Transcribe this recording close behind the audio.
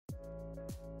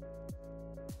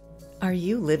Are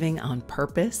you living on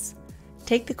purpose?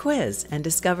 Take the quiz and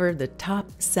discover the top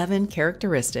 7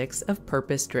 characteristics of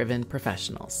purpose-driven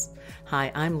professionals.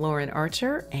 Hi, I'm Lauren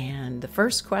Archer, and the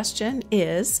first question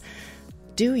is,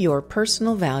 do your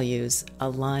personal values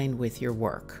align with your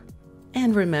work?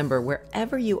 And remember,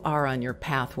 wherever you are on your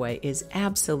pathway is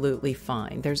absolutely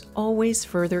fine. There's always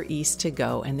further east to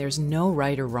go, and there's no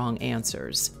right or wrong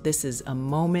answers. This is a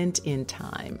moment in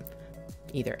time.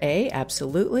 Either A,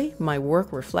 absolutely, my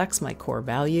work reflects my core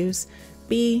values.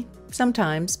 B,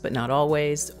 sometimes, but not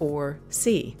always. Or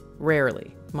C,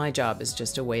 rarely, my job is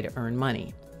just a way to earn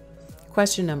money.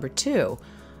 Question number 2,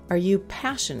 are you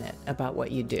passionate about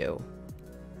what you do?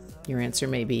 Your answer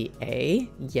may be A,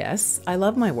 yes, I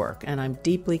love my work and I'm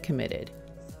deeply committed.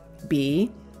 B,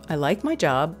 I like my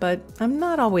job, but I'm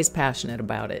not always passionate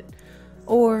about it.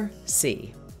 Or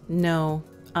C, no,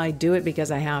 I do it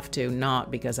because I have to, not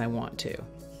because I want to.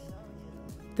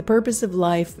 The purpose of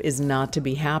life is not to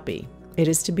be happy. It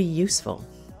is to be useful,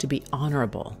 to be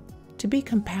honorable, to be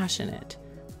compassionate,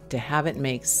 to have it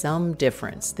make some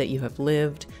difference that you have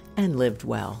lived and lived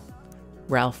well.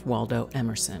 Ralph Waldo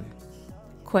Emerson.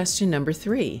 Question number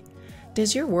 3,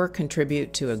 does your work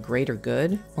contribute to a greater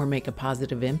good or make a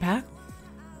positive impact?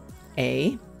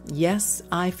 A, yes,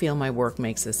 I feel my work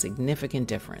makes a significant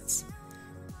difference.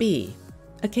 B,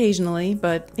 occasionally,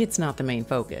 but it's not the main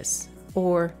focus.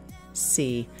 Or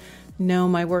C, no,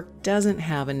 my work doesn't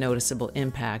have a noticeable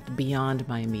impact beyond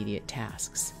my immediate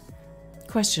tasks.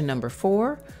 Question number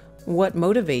 4, what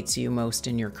motivates you most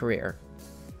in your career?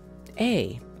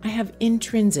 A, I have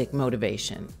intrinsic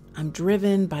motivation. I'm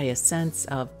driven by a sense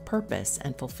of purpose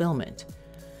and fulfillment.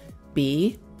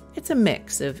 B, it's a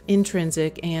mix of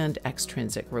intrinsic and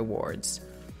extrinsic rewards.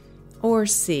 Or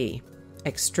C,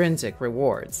 extrinsic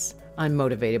rewards. I'm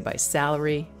motivated by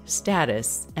salary,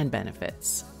 status, and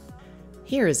benefits.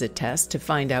 Here is a test to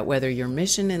find out whether your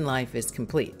mission in life is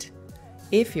complete.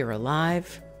 If you're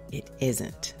alive, it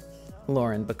isn't.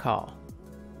 Lauren Bacall.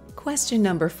 Question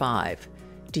number 5.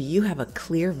 Do you have a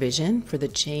clear vision for the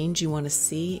change you want to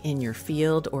see in your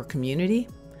field or community?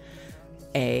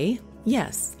 A,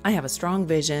 yes, I have a strong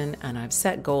vision and I've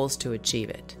set goals to achieve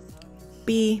it.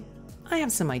 B, I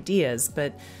have some ideas,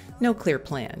 but no clear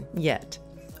plan yet.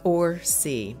 Or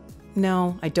C,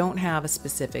 no, I don't have a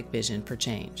specific vision for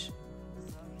change.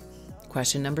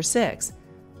 Question number 6,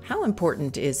 how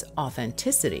important is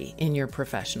authenticity in your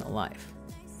professional life?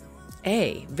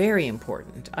 A, very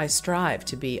important. I strive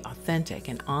to be authentic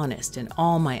and honest in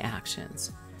all my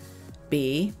actions.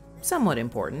 B, somewhat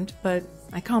important, but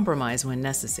I compromise when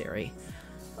necessary.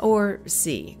 Or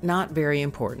C, not very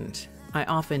important. I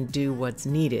often do what's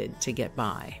needed to get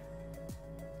by.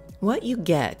 What you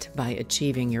get by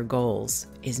achieving your goals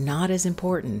is not as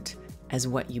important as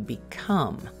what you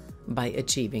become by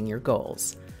achieving your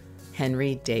goals.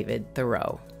 Henry David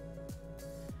Thoreau.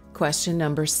 Question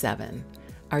number 7.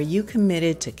 Are you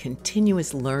committed to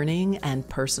continuous learning and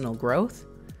personal growth?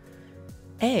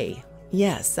 A,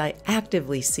 yes, I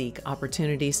actively seek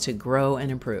opportunities to grow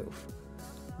and improve.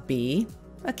 B,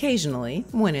 occasionally,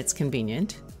 when it's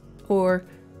convenient. Or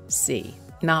C,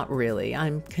 not really.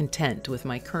 I'm content with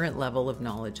my current level of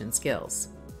knowledge and skills.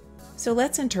 So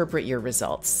let's interpret your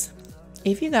results.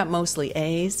 If you got mostly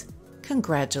A's,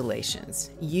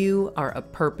 congratulations. You are a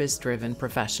purpose-driven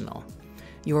professional.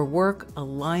 Your work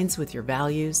aligns with your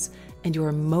values, and you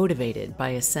are motivated by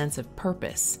a sense of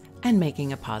purpose and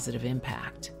making a positive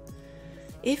impact.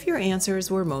 If your answers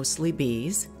were mostly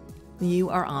B's, you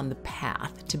are on the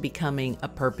path to becoming a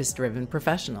purpose-driven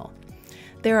professional.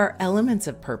 There are elements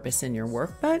of purpose in your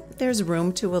work, but there's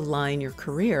room to align your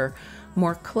career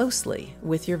more closely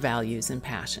with your values and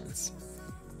passions.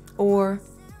 Or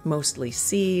mostly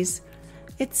C's,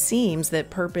 it seems that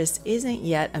purpose isn't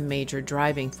yet a major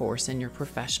driving force in your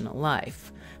professional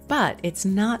life, but it's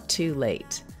not too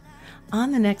late.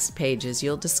 On the next pages,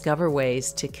 you'll discover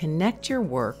ways to connect your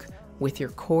work with your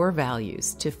core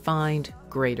values to find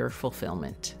greater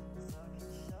fulfillment.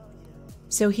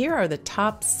 So here are the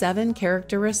top 7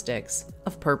 characteristics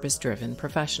of purpose-driven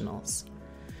professionals.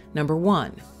 Number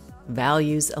 1,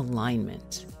 values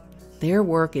alignment. Their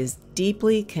work is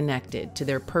deeply connected to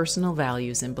their personal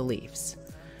values and beliefs.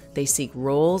 They seek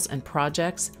roles and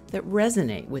projects that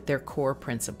resonate with their core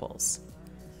principles.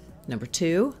 Number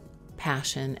 2,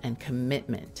 passion and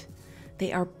commitment.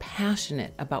 They are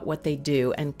passionate about what they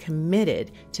do and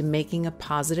committed to making a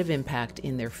positive impact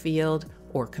in their field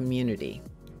or community.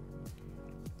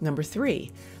 Number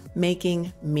 3,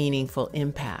 making meaningful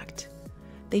impact.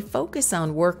 They focus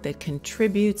on work that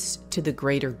contributes to the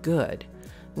greater good,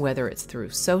 whether it's through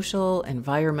social,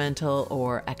 environmental,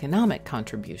 or economic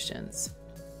contributions.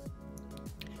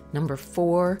 Number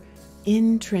 4,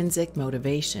 intrinsic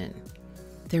motivation.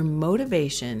 Their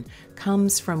motivation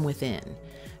comes from within,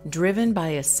 driven by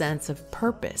a sense of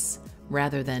purpose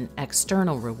rather than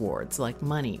external rewards like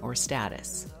money or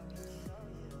status.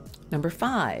 Number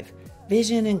 5,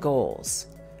 vision and goals.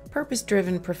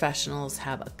 Purpose-driven professionals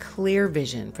have a clear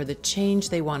vision for the change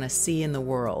they want to see in the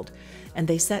world, and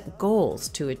they set goals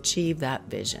to achieve that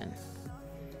vision.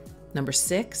 Number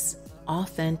 6,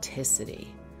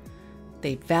 authenticity.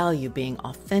 They value being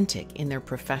authentic in their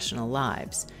professional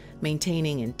lives,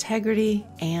 maintaining integrity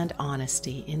and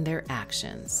honesty in their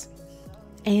actions.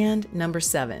 And number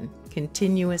 7,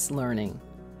 continuous learning.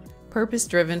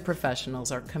 Purpose-driven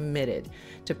professionals are committed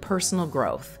to personal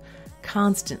growth,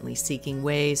 constantly seeking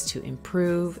ways to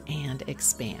improve and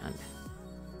expand.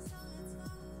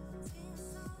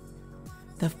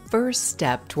 The first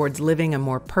step towards living a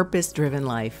more purpose-driven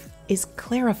life is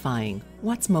clarifying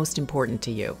what's most important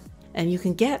to you. And you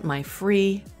can get my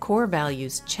free Core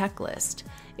Values Checklist.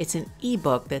 It's an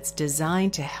ebook that's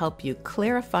designed to help you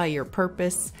clarify your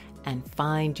purpose and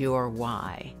find your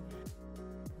why.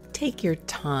 Take your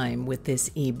time with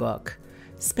this ebook.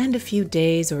 Spend a few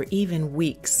days or even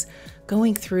weeks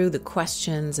going through the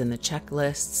questions and the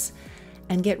checklists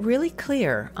and get really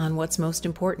clear on what's most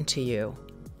important to you.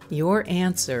 Your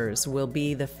answers will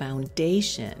be the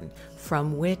foundation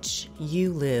from which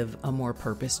you live a more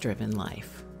purpose-driven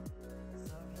life.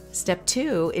 Step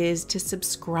 2 is to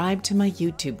subscribe to my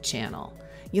YouTube channel.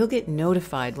 You'll get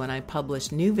notified when I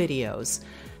publish new videos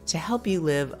to help you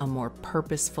live a more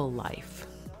purposeful life.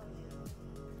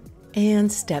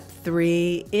 And step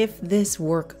 3, if this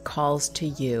work calls to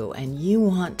you and you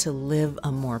want to live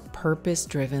a more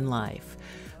purpose-driven life,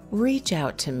 reach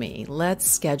out to me. Let's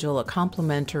schedule a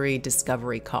complimentary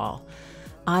discovery call.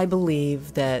 I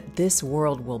believe that this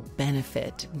world will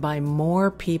benefit by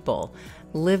more people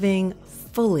living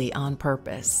fully on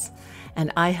purpose.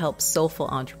 And I help soulful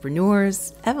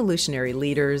entrepreneurs, evolutionary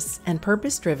leaders, and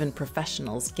purpose-driven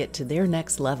professionals get to their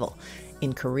next level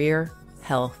in career,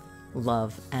 health,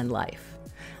 love, and life.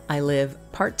 I live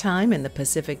part-time in the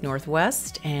Pacific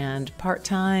Northwest and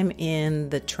part-time in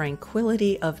the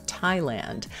tranquility of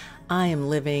Thailand. I am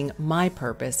living my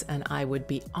purpose, and I would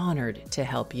be honored to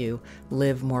help you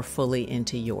live more fully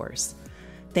into yours.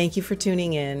 Thank you for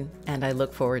tuning in, and I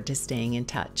look forward to staying in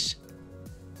touch.